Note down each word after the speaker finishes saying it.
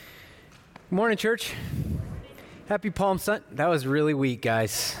Good morning, church. Happy Palm Sunday. That was really weak,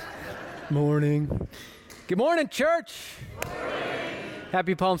 guys. Morning. Good morning, church.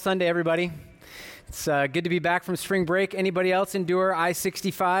 Happy Palm Sunday, everybody. It's good to be back from spring break. Anybody else endure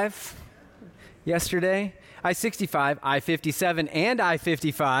I-65 yesterday? I-65, I-57, and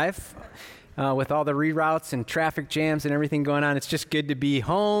I-55 with all the reroutes and traffic jams and everything going on. It's just good to be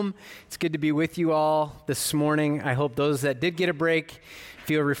home. It's good to be with you all this morning. I hope those that did get a break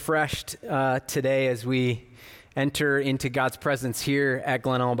feel refreshed today as we enter into God's presence here at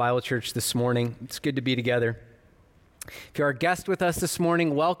Glen Allen Bible Church this morning. It's good to be together. If you're a guest with us this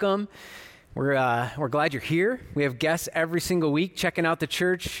morning, welcome. We're glad you're here. We have guests every single week checking out the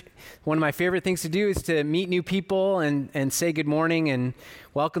church. One of my favorite things to do is to meet new people and say good morning and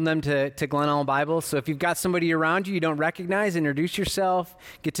welcome them to Glen Allen Bible. So if you've got somebody around you don't recognize, introduce yourself,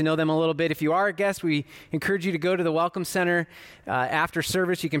 get to know them a little bit. If you are a guest, we encourage you to go to the Welcome Center after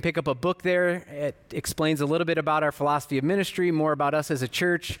service. You can pick up a book there. It explains a little bit about our philosophy of ministry, more about us as a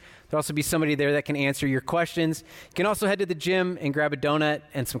church. There'll also be somebody there that can answer your questions. You can also head to the gym and grab a donut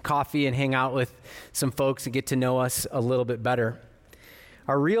and some coffee and hang out with some folks and get to know us a little bit better.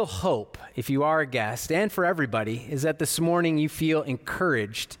 Our real hope, if you are a guest, and for everybody, is that this morning you feel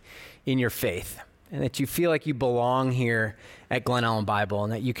encouraged in your faith and that you feel like you belong here at Glen Allen Bible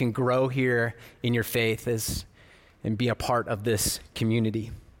and that you can grow here in your faith and be a part of this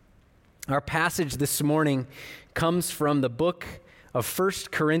community. Our passage this morning comes from the book of 1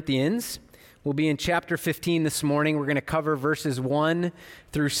 Corinthians. We'll be in chapter 15 this morning. We're going to cover verses 1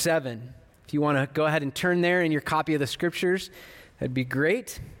 through 7. If you want to go ahead and turn there in your copy of the scriptures, that'd be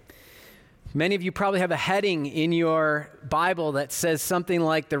great. Many of you probably have a heading in your Bible that says something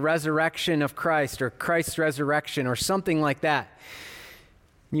like the resurrection of Christ or Christ's resurrection or something like that.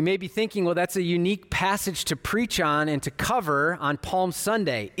 You may be thinking, well, that's a unique passage to preach on and to cover on Palm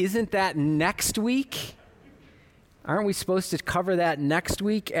Sunday. Isn't that next week? Aren't we supposed to cover that next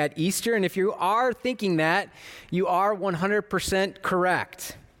week at Easter? And if you are thinking that, you are 100%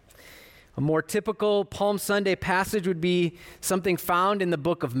 correct. A more typical Palm Sunday passage would be something found in the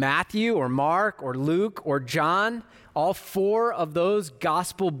book of Matthew or Mark or Luke or John. All four of those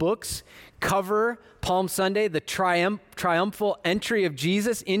gospel books cover Palm Sunday, the triumphal entry of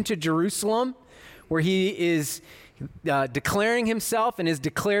Jesus into Jerusalem, where he is declaring himself and is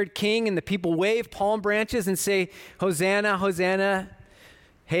declared king, and the people wave palm branches and say, Hosanna, Hosanna,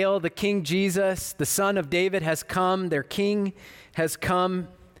 hail the King Jesus, the Son of David has come, their King has come.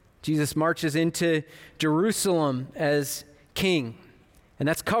 Jesus marches into Jerusalem as king, and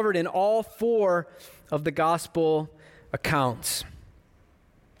that's covered in all four of the gospel accounts.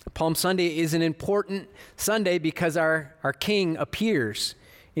 Palm Sunday is an important Sunday because our king appears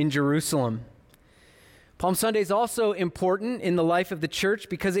in Jerusalem. Palm Sunday is also important in the life of the church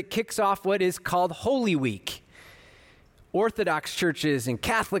because it kicks off what is called Holy Week. Orthodox churches and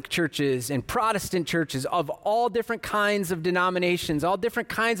Catholic churches and Protestant churches of all different kinds of denominations, all different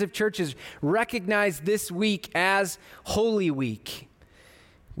kinds of churches recognize this week as Holy Week.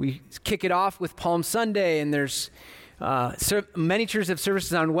 We kick it off with Palm Sunday, and there's many churches have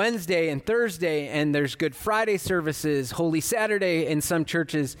services on Wednesday and Thursday, and there's Good Friday services, Holy Saturday in some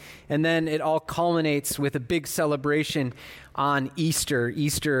churches, and then it all culminates with a big celebration on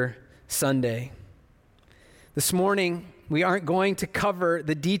Easter Sunday. This morning, we aren't going to cover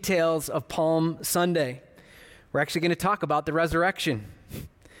the details of Palm Sunday. We're actually going to talk about the resurrection.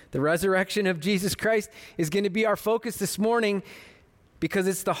 The resurrection of Jesus Christ is going to be our focus this morning because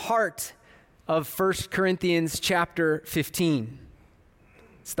it's the heart of 1 Corinthians chapter 15.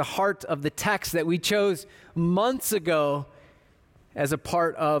 It's the heart of the text that we chose months ago as a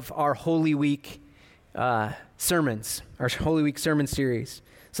part of our Holy Week sermons, our Holy Week sermon series.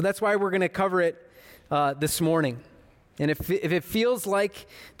 So that's why we're going to cover it this morning. And if it feels like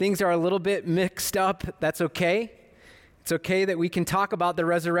things are a little bit mixed up, that's okay. It's okay that we can talk about the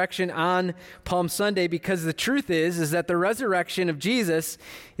resurrection on Palm Sunday because the truth is that the resurrection of Jesus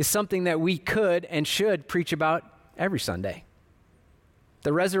is something that we could and should preach about every Sunday.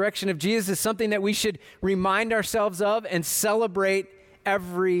 The resurrection of Jesus is something that we should remind ourselves of and celebrate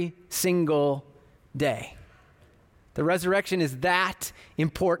every single day. The resurrection is that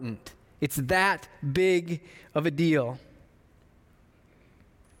important. It's that big of a deal.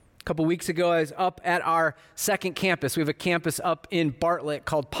 A couple weeks ago, I was up at our second campus. We have a campus up in Bartlett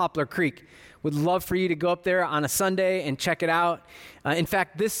called Poplar Creek. Would love for you to go up there on a Sunday and check it out. In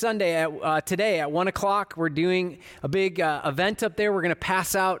fact, this Sunday, today at 1 o'clock, we're doing a big event up there. We're going to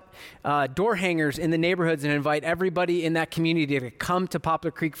pass out door hangers in the neighborhoods and invite everybody in that community to come to Poplar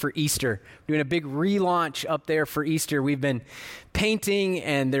Creek for Easter. We're doing a big relaunch up there for Easter. We've been painting,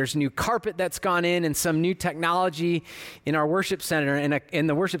 and there's new carpet that's gone in and some new technology in our worship center, in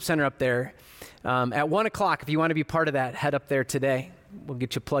the worship center up there. At 1 o'clock, if you want to be part of that, head up there today. We'll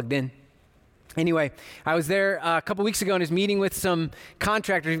get you plugged in. Anyway, I was there a couple weeks ago and was meeting with some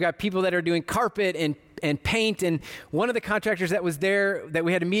contractors. We've got people that are doing carpet and paint, and one of the contractors that was there that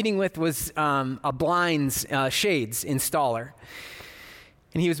we had a meeting with was a blinds, shades installer.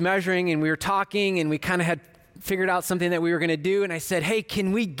 And he was measuring, and we were talking, and we kind of had figured out something that we were going to do, and I said, hey,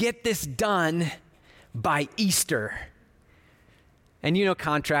 can we get this done by Easter? And you know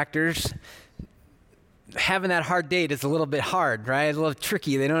contractors, having that hard date is a little bit hard, right? It's a little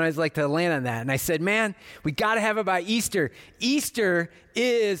tricky. They don't always like to land on that. And I said, man, we got to have it by Easter. Easter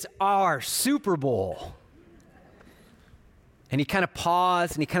is our Super Bowl. And he kind of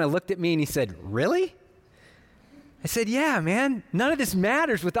paused and he kind of looked at me and he said, really? I said, yeah, man, none of this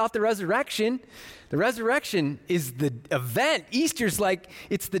matters without the resurrection. The resurrection is the event. Easter's like,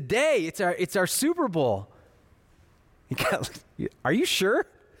 it's the day. It's our Super Bowl. He kind of, are you sure?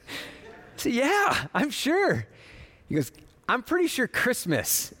 I said, yeah, I'm sure. He goes, I'm pretty sure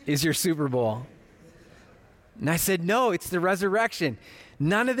Christmas is your Super Bowl. And I said, no, it's the resurrection.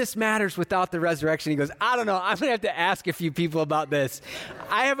 None of this matters without the resurrection. He goes, I don't know. I'm going to have to ask a few people about this.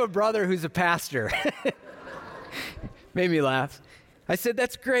 I have a brother who's a pastor. Made me laugh. I said,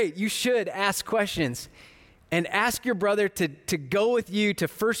 that's great. You should ask questions. And ask your brother to go with you to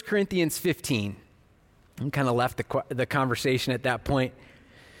 1 Corinthians 15. And kind of left the conversation at that point.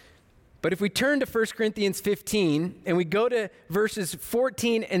 But if we turn to 1 Corinthians 15 and we go to verses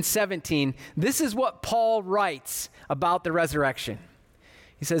 14 and 17, this is what Paul writes about the resurrection.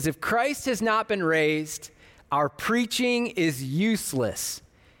 He says, if Christ has not been raised, our preaching is useless,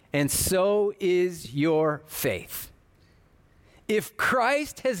 and so is your faith. If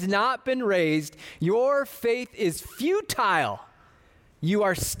Christ has not been raised, your faith is futile. You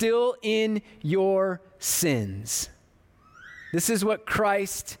are still in your sins. This is what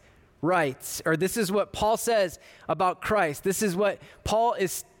Christ writes, or this is what Paul says about Christ. This is what Paul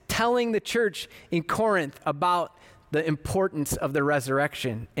is telling the church in Corinth about the importance of the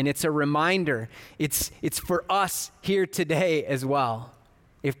resurrection. And it's a reminder. It's for us here today as well.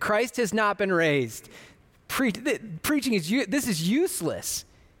 If Christ has not been raised, preaching is useless,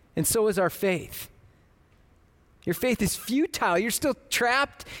 and so is our faith. Your faith is futile. You're still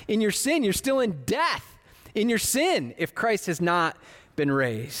trapped in your sin. You're still in death in your sin if Christ has not been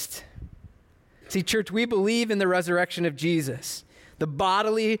raised. See, church, we believe in the resurrection of Jesus, the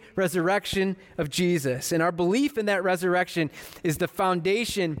bodily resurrection of Jesus. And our belief in that resurrection is the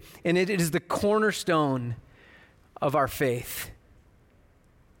foundation, and it is the cornerstone of our faith.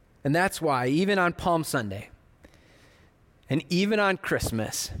 And that's why, even on Palm Sunday, and even on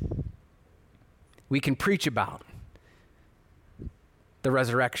Christmas, we can preach about the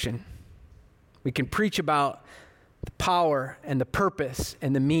resurrection. We can preach about the power and the purpose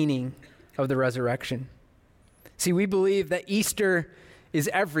and the meaning of the resurrection. See, we believe that Easter is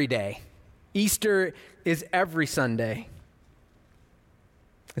every day. Easter is every Sunday.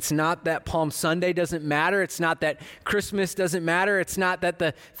 It's not that Palm Sunday doesn't matter. It's not that Christmas doesn't matter. It's not that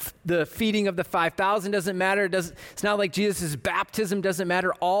the feeding of the 5,000 doesn't matter. It's not like Jesus' baptism doesn't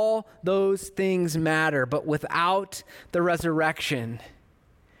matter. All those things matter. But without the resurrection,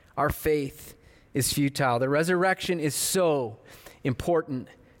 our faith is futile. The resurrection is so important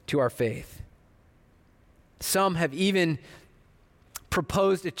to our faith. Some have even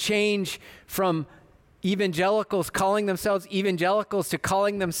proposed a change from evangelicals calling themselves evangelicals to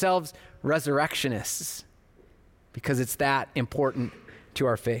calling themselves resurrectionists, because it's that important to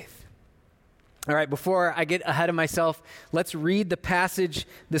our faith. All right, before I get ahead of myself, let's read the passage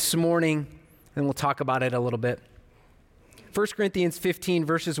this morning, and we'll talk about it a little bit. 1 Corinthians 15,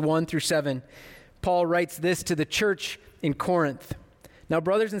 verses 1 through 7, Paul writes this to the church in Corinth. Now,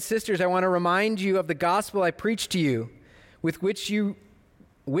 brothers and sisters, I want to remind you of the gospel I preached to you, with which you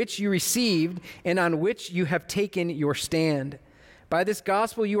received and on which you have taken your stand. By this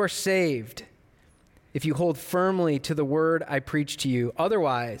gospel you are saved, if you hold firmly to the word I preached to you.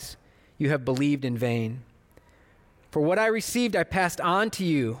 Otherwise, you have believed in vain. For what I received I passed on to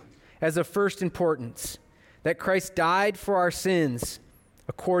you as of first importance, that Christ died for our sins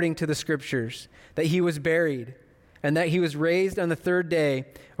according to the Scriptures, that he was buried, and that he was raised on the third day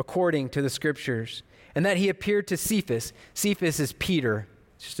according to the Scriptures, and that he appeared to Cephas. Cephas is Peter.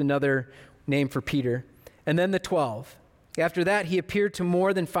 It's just another name for Peter, and then the 12. After that, he appeared to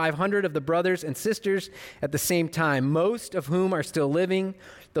more than 500 of the brothers and sisters at the same time, most of whom are still living,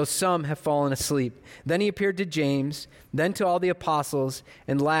 though some have fallen asleep. Then he appeared to James, then to all the apostles,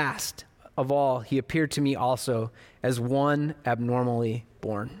 and last of all, he appeared to me also as one abnormally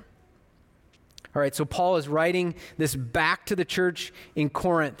born. All right, so Paul is writing this back to the church in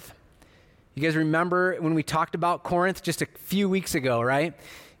Corinth. You guys remember when we talked about Corinth just a few weeks ago, right?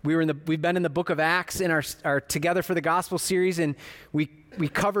 We've been in the book of Acts in our Together for the Gospel series, and we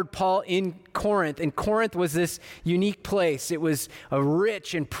covered Paul in Corinth. And Corinth was this unique place. It was a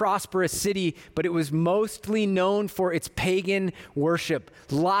rich and prosperous city, but it was mostly known for its pagan worship.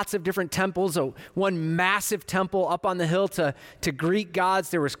 Lots of different temples, one massive temple up on the hill to Greek gods.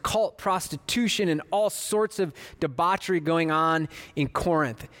 There was cult prostitution and all sorts of debauchery going on in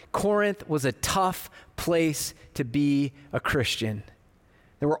Corinth. Corinth was a tough place to be a Christian.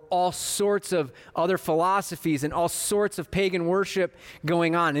 There were all sorts of other philosophies and all sorts of pagan worship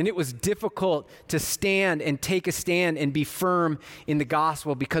going on. And it was difficult to stand and take a stand and be firm in the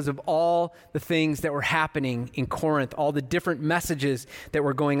gospel because of all the things that were happening in Corinth, all the different messages that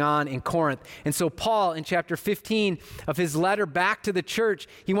were going on in Corinth. And so Paul, in chapter 15 of his letter back to the church,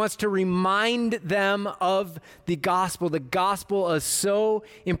 he wants to remind them of the gospel. The gospel is so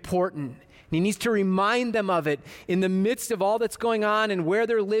important. He needs to remind them of it in the midst of all that's going on and where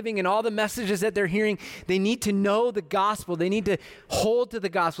they're living and all the messages that they're hearing. They need to know the gospel. They need to hold to the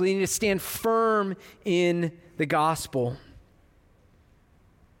gospel. They need to stand firm in the gospel.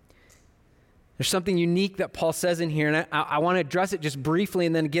 There's something unique that Paul says in here, and I want to address it just briefly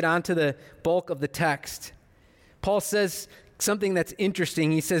and then get on to the bulk of the text. Paul says something that's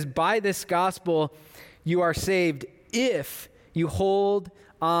interesting. He says, by this gospel you are saved if you hold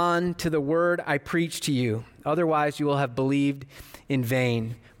on to the word I preach to you. Otherwise, you will have believed in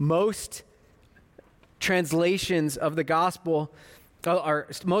vain. Most translations of the gospel, or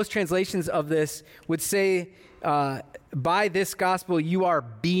most translations of this would say, by this gospel, you are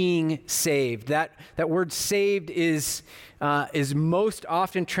being saved. That word saved is most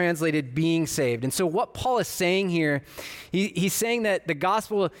often translated being saved. And so what Paul is saying here, he's saying that the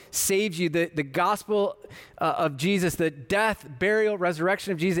gospel saves you, the gospel of Jesus, the death, burial,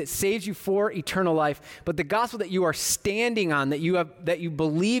 resurrection of Jesus, it saves you for eternal life. But the gospel that you are standing on, that you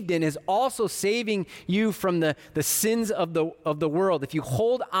believed in, is also saving you from the sins of the world. If you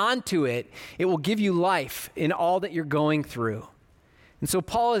hold on to it, it will give you life in all that you're going through. And so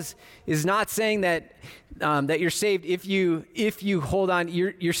Paul is not saying that you're saved if you hold on.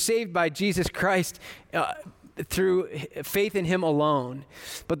 You're saved by Jesus Christ through faith in him alone.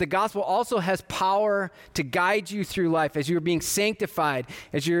 But the gospel also has power to guide you through life as you're being sanctified,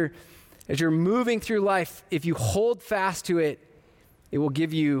 as you're moving through life. If you hold fast to it, it will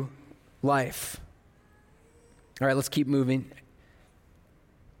give you life. All right, let's keep moving.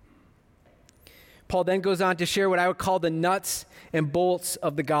 Paul then goes on to share what I would call the nuts and bolts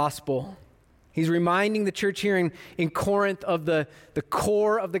of the gospel. He's reminding the church here in Corinth of the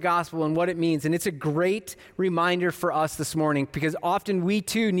core of the gospel and what it means. And it's a great reminder for us this morning because often we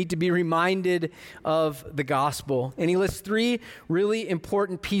too need to be reminded of the gospel. And he lists three really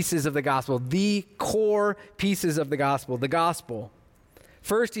important pieces of the gospel, the core pieces of the gospel. The gospel.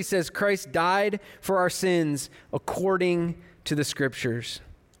 First, he says, Christ died for our sins according to the scriptures.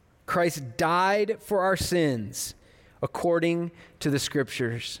 Christ died for our sins according to the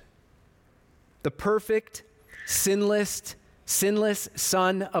scriptures. The perfect, sinless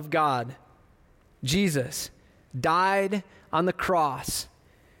Son of God, Jesus, died on the cross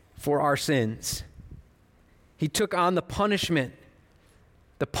for our sins. He took on the punishment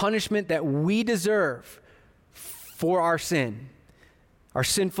that we deserve for our sin. Our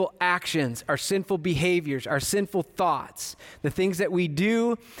sinful actions, our sinful behaviors, our sinful thoughts, the things that we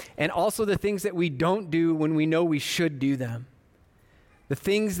do, and also the things that we don't do when we know we should do them. The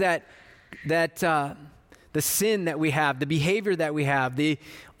things that the sin that we have, the behavior that we have,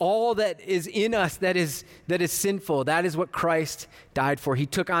 all that is in us that is sinful, that is what Christ died for. He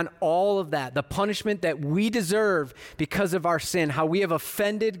took on all of that, the punishment that we deserve because of our sin, how we have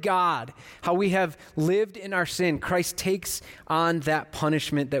offended God, how we have lived in our sin. Christ takes on that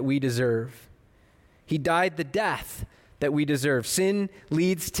punishment that we deserve. He died the death that we deserve. Sin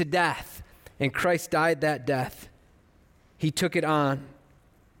leads to death, and Christ died that death. He took it on.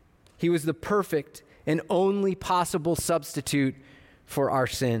 He was the perfect and only possible substitute for our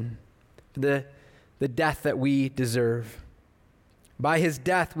sin, the death that we deserve. By his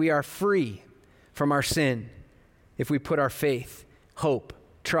death, we are free from our sin if we put our faith, hope,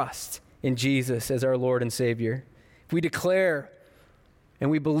 trust in Jesus as our Lord and Savior. If we declare and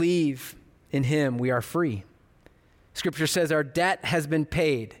we believe in him we are free. Scripture says our debt has been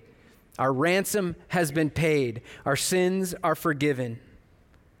paid. Our ransom has been paid. Our sins are forgiven.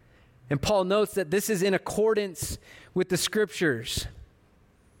 And Paul notes that this is in accordance with the Scriptures.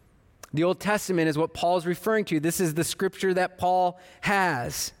 The Old Testament is what Paul's referring to. This is the Scripture that Paul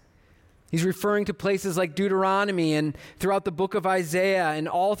has. He's referring to places like Deuteronomy and throughout the book of Isaiah and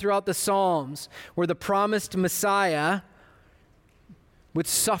all throughout the Psalms where the promised Messiah would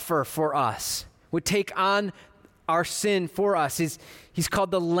suffer for us, would take on our sin for us. He's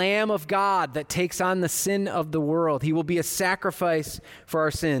called the Lamb of God that takes on the sin of the world. He will be a sacrifice for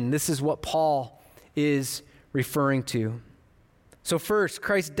our sin. This is what Paul is referring to. So first,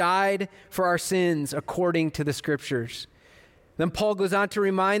 Christ died for our sins according to the Scriptures. Then Paul goes on to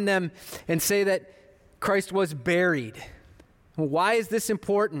remind them and say that Christ was buried. Why is this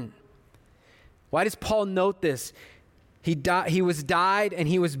important? Why does Paul note this? He was died and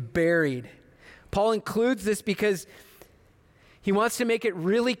he was buried. Paul includes this because he wants to make it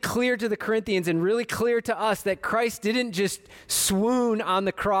really clear to the Corinthians and really clear to us that Christ didn't just swoon on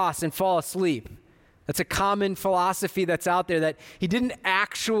the cross and fall asleep. That's a common philosophy that's out there, that he didn't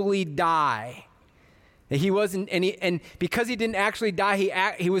actually die. He wasn't, and because he didn't actually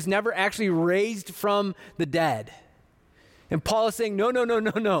die, he was never actually raised from the dead. And Paul is saying,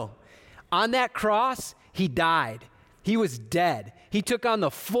 no. On that cross, he died. He was dead. He took on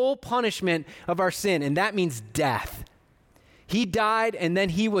the full punishment of our sin, and that means death. He died, and then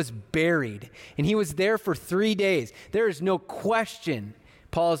he was buried, and he was there for 3 days. There is no question.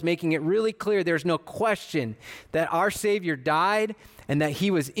 Paul is making it really clear there's no question that our Savior died and that he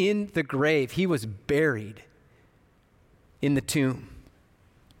was in the grave. He was buried in the tomb.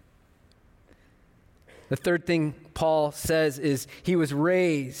 The third thing Paul says is he was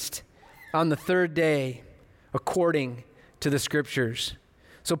raised on the third day according to the Scriptures.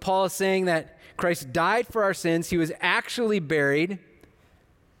 So Paul is saying that Christ died for our sins, he was actually buried,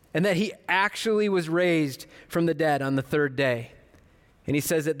 and that he actually was raised from the dead on the third day. And he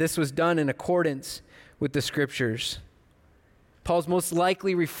says that this was done in accordance with the Scriptures. Paul's most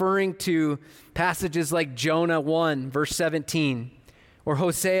likely referring to passages like Jonah 1, verse 17, or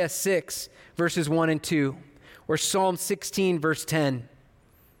Hosea 6, verses 1 and 2, or Psalm 16, verse 10.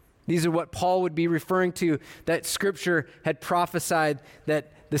 These are what Paul would be referring to, that Scripture had prophesied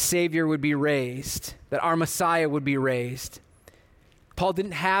that the Savior would be raised, that our Messiah would be raised. Paul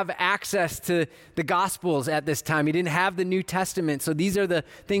didn't have access to the Gospels at this time. He didn't have the New Testament. So these are the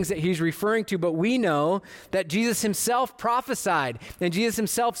things that he's referring to. But we know that Jesus himself prophesied, and Jesus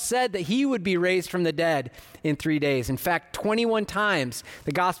himself said that he would be raised from the dead in 3 days. In fact, 21 times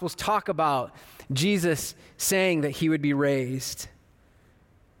the Gospels talk about Jesus saying that he would be raised.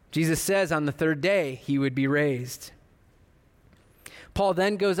 Jesus says on the third day he would be raised. Paul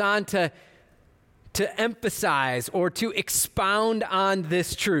then goes on to emphasize or to expound on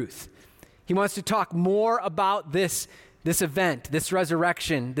this truth. He wants to talk more about this event, this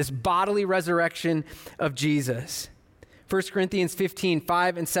resurrection, this bodily resurrection of Jesus. 1 Corinthians 15,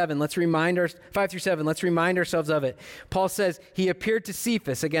 5 and 7, 5 through 7, let's remind ourselves of it. Paul says, he appeared to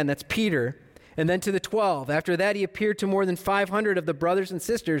Cephas, again, that's Peter, and then to the 12. After that, he appeared to more than 500 of the brothers and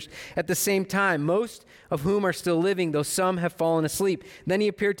sisters at the same time, most of whom are still living, though some have fallen asleep. Then he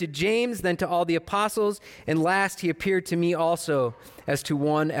appeared to James, then to all the apostles, and last he appeared to me also as to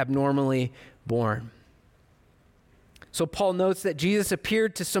one abnormally born. So Paul notes that Jesus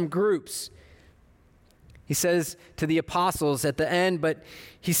appeared to some groups. He says to the apostles at the end, but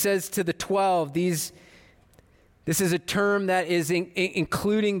he says to the 12, this is a term that is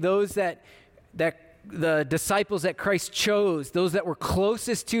including those that the disciples that Christ chose, those that were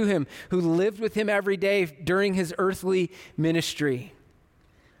closest to him, who lived with him every day during his earthly ministry.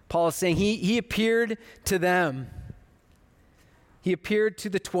 Paul is saying he appeared to them. He appeared to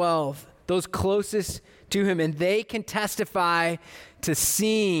the 12, those closest to him, and they can testify to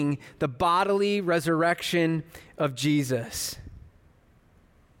seeing the bodily resurrection of Jesus.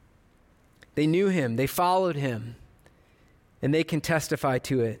 They knew him, they followed him, and they can testify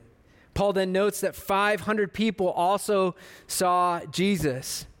to it. Paul then notes that 500 people also saw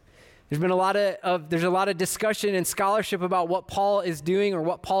Jesus. There's a lot of discussion and scholarship about what Paul is doing or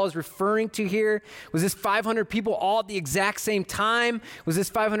what Paul is referring to here. Was this 500 people all at the exact same time? Was this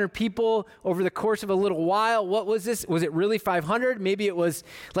 500 people over the course of a little while? What was this? Was it really 500? Maybe it was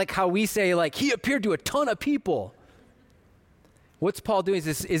like how we say, like, he appeared to a ton of people. What's Paul doing?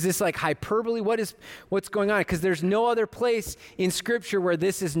 Is this like hyperbole? What's going on? Because there's no other place in Scripture where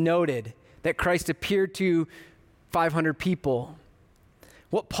this is noted, that Christ appeared to 500 people.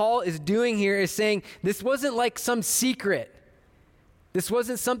 What Paul is doing here is saying this wasn't like some secret. This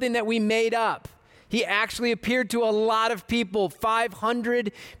wasn't something that we made up. He actually appeared to a lot of people,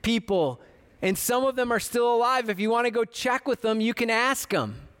 500 people, and some of them are still alive. If you want to go check with them, you can ask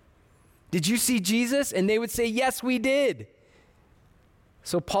them, did you see Jesus? And they would say, yes, we did.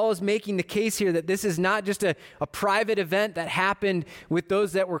 So Paul is making the case here that this is not just a private event that happened with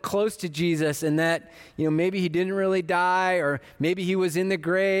those that were close to Jesus, and that, maybe he didn't really die, or maybe he was in the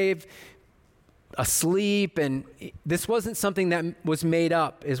grave asleep, and this wasn't something that was made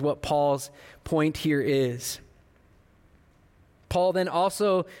up, is what Paul's point here is. Paul then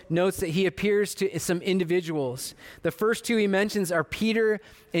also notes that he appears to some individuals. The first two he mentions are Peter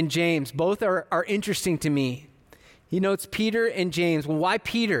and James. Both are interesting to me. He notes Peter and James. Well, why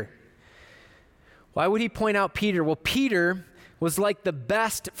Peter? Why would he point out Peter? Well, Peter was like the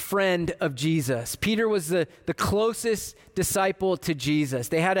best friend of Jesus. Peter was the closest disciple to Jesus.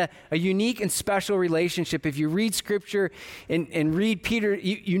 They had a unique and special relationship. If you read Scripture and read Peter,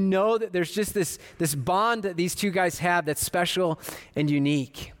 you know that there's just this bond that these two guys have that's special and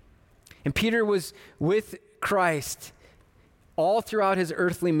unique. And Peter was with Christ all throughout his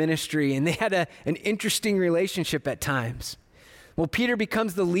earthly ministry, and they had an interesting relationship at times. Well, Peter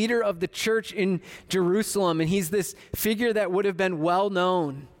becomes the leader of the church in Jerusalem, and he's this figure that would have been well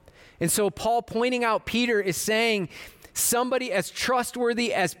known. And so Paul, pointing out Peter, is saying somebody as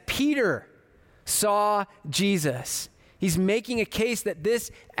trustworthy as Peter saw Jesus. He's making a case that this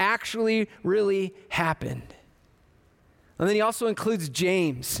actually really happened. And then he also includes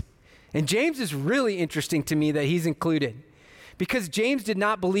James. And James is really interesting to me that he's included, because James did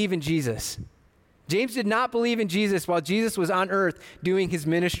not believe in Jesus. James did not believe in Jesus while Jesus was on earth doing his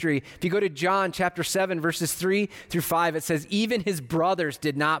ministry. If you go to John chapter 7, verses 3 through 5, it says, even his brothers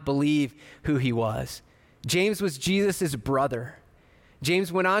did not believe who he was. James was Jesus' brother.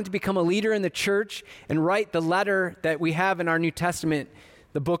 James went on to become a leader in the church and write the letter that we have in our New Testament,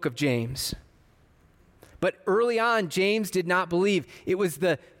 the book of James. But early on, James did not believe. It was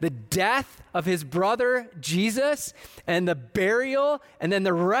the death of his brother Jesus and the burial and then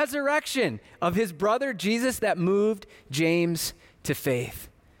the resurrection of his brother Jesus that moved James to faith.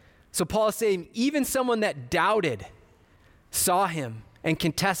 So Paul is saying even someone that doubted saw him and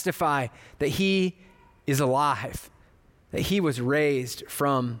can testify that he is alive, that he was raised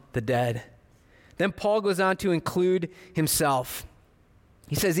from the dead. Then Paul goes on to include himself.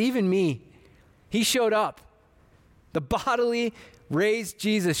 He says, even me. He showed up. The bodily raised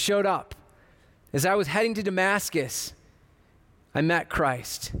Jesus showed up. As I was heading to Damascus, I met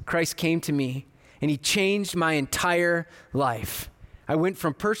Christ. Christ came to me, and he changed my entire life. I went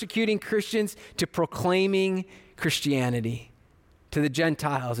from persecuting Christians to proclaiming Christianity to the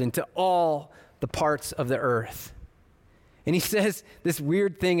Gentiles and to all the parts of the earth. And he says this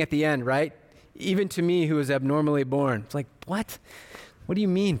weird thing at the end, right? Even to me who was abnormally born. It's like, what? What do you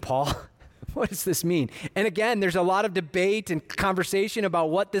mean, Paul? What does this mean? And again, there's a lot of debate and conversation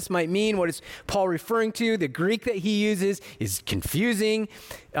about what this might mean. What is Paul referring to? The Greek that he uses is confusing.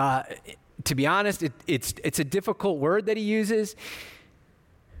 To be honest, it's a difficult word that he uses.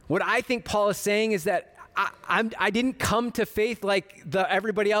 What I think Paul is saying is that I didn't come to faith like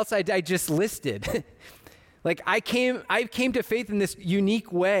everybody else I just listed. Like I came to faith in this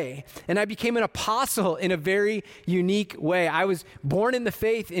unique way, and I became an apostle in a very unique way. I was born in the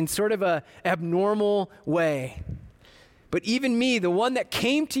faith in sort of a abnormal way. But even me, the one that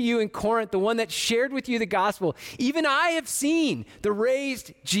came to you in Corinth, the one that shared with you the gospel, even I have seen the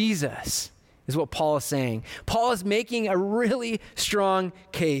raised Jesus, is what Paul is saying. Paul is making a really strong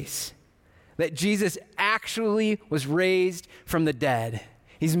case that Jesus actually was raised from the dead.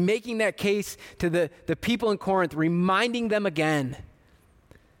 He's making that case to the people in Corinth, reminding them again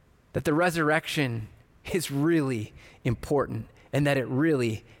that the resurrection is really important and that it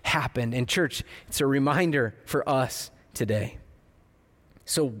really happened. And church, it's a reminder for us today.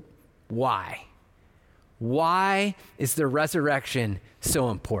 So why? Why is the resurrection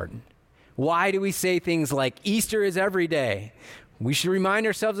so important? Why do we say things like Easter is every day? We should remind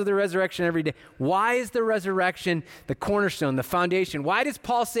ourselves of the resurrection every day. Why is the resurrection the cornerstone, the foundation? Why does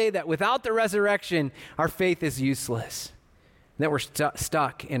Paul say that without the resurrection, our faith is useless, that we're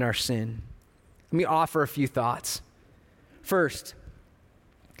stuck in our sin? Let me offer a few thoughts. First,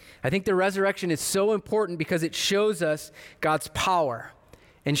 I think the resurrection is so important because it shows us God's power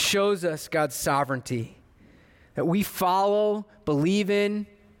and shows us God's sovereignty, that we follow, believe in,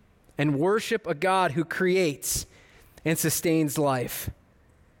 and worship a God who creates and sustains life,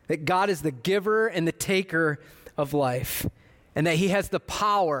 that God is the giver and the taker of life, and that he has the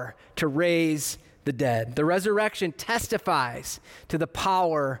power to raise the dead. The resurrection testifies to the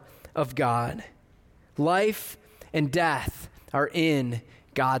power of God. Life and death are in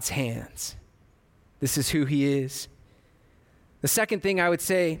God's hands. This is who he is. The second thing I would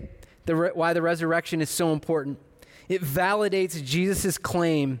say, why the resurrection is so important, it validates Jesus'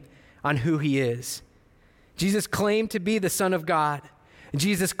 claim on who he is. Jesus claimed to be the Son of God.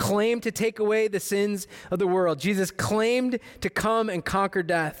 Jesus claimed to take away the sins of the world. Jesus claimed to come and conquer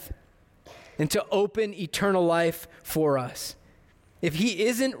death and to open eternal life for us. If he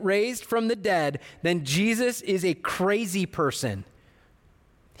isn't raised from the dead, then Jesus is a crazy person.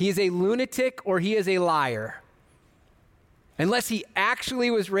 He is a lunatic or he is a liar. Unless he actually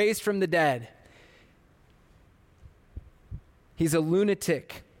was raised from the dead, he's a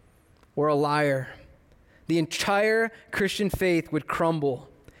lunatic or a liar. The entire Christian faith would crumble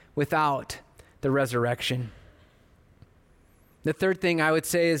without the resurrection. The third thing I would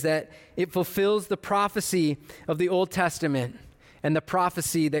say is that it fulfills the prophecy of the Old Testament and the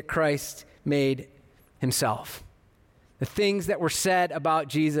prophecy that Christ made himself. The things that were said about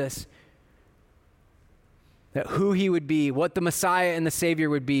Jesus, that who he would be, what the Messiah and the Savior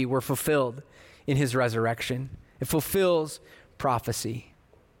would be, were fulfilled in his resurrection. It fulfills prophecy,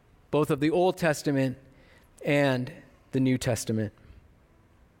 both of the Old Testament and the New Testament.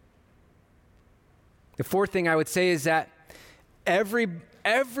 The fourth thing I would say is that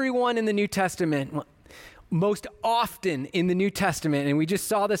everyone in the New Testament, most often in the New Testament, and we just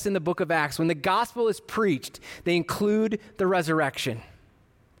saw this in the book of Acts, when the gospel is preached, they include the resurrection.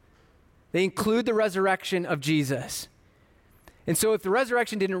 They include the resurrection of Jesus. And so if the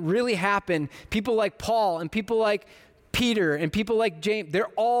resurrection didn't really happen, people like Paul and people like Peter and people like James, they're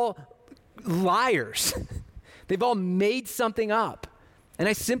all liars. They've all made something up. And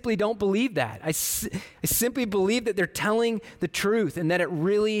I simply don't believe that. I simply believe that they're telling the truth and that it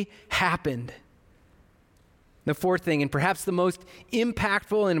really happened. The fourth thing, and perhaps the most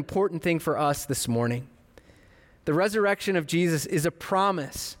impactful and important thing for us this morning, the resurrection of Jesus is a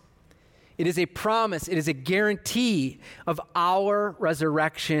promise. It is a promise. It is a guarantee of our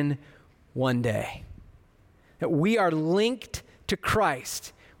resurrection one day. That we are linked to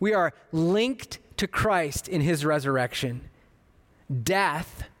Christ. We are linked to Christ in his resurrection.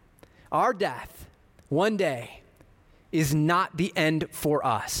 Death, our death, one day, is not the end for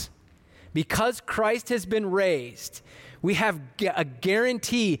us. Because Christ has been raised, we have a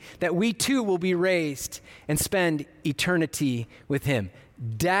guarantee that we too will be raised and spend eternity with him.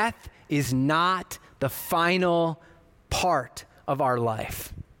 Death is not the final part of our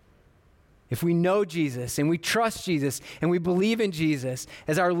life. If we know Jesus and we trust Jesus and we believe in Jesus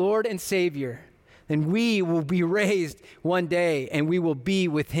as our Lord and Savior, then we will be raised one day and we will be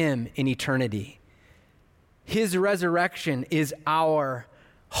with him in eternity. His resurrection is our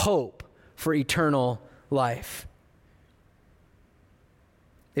hope for eternal life.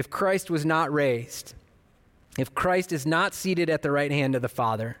 If Christ was not raised, if Christ is not seated at the right hand of the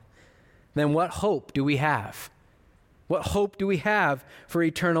Father, then what hope do we have? What hope do we have for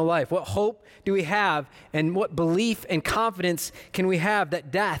eternal life? What hope do we have, and what belief and confidence can we have that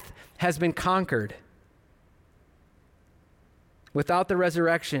death has been conquered? Without the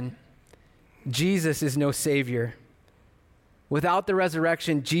resurrection, Jesus is no Savior. Without the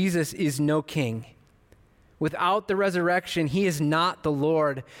resurrection, Jesus is no King. Without the resurrection, he is not the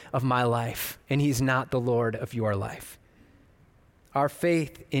Lord of my life, and he's not the Lord of your life. Our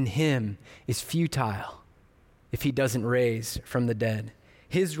faith in him is futile if he doesn't raise from the dead.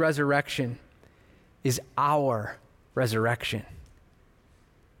 His resurrection is our resurrection.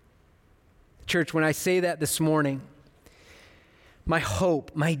 Church, when I say that this morning, my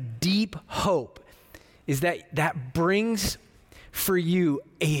hope, my deep hope, is that brings for you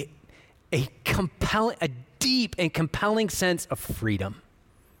a deep and compelling sense of freedom.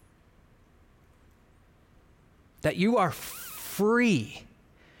 That you are free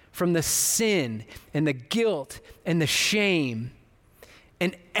from the sin and the guilt and the shame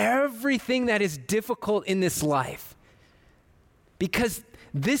and everything that is difficult in this life. Because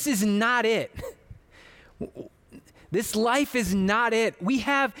this is not it. This life is not it.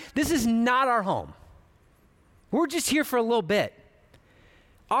 This is not our home. We're just here for a little bit.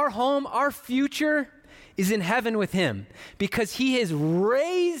 Our home, our future is in heaven with him because he is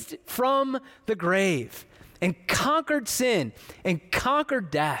raised from the grave and conquered sin and conquered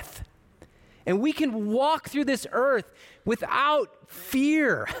death. And we can walk through this earth without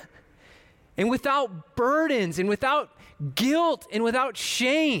fear and without burdens and without guilt and without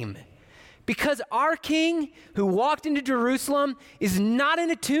shame. Because our King who walked into Jerusalem is not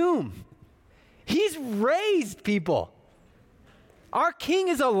in a tomb. He's raised people. Our King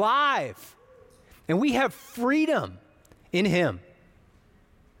is alive, and we have freedom in him.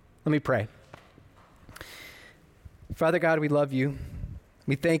 Let me pray. Father God, we love you.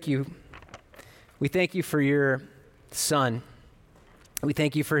 We thank you. We thank you for your Son. We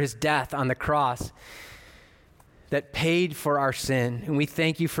thank you for his death on the cross that paid for our sin. And we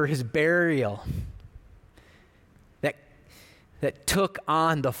thank you for his burial that took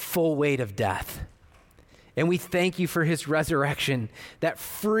on the full weight of death. And we thank you for his resurrection that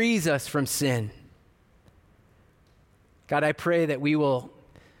frees us from sin. God, I pray that we will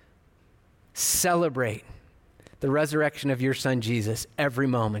celebrate the resurrection of your Son, Jesus, every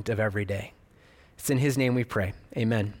moment of every day. It's in his name we pray. Amen.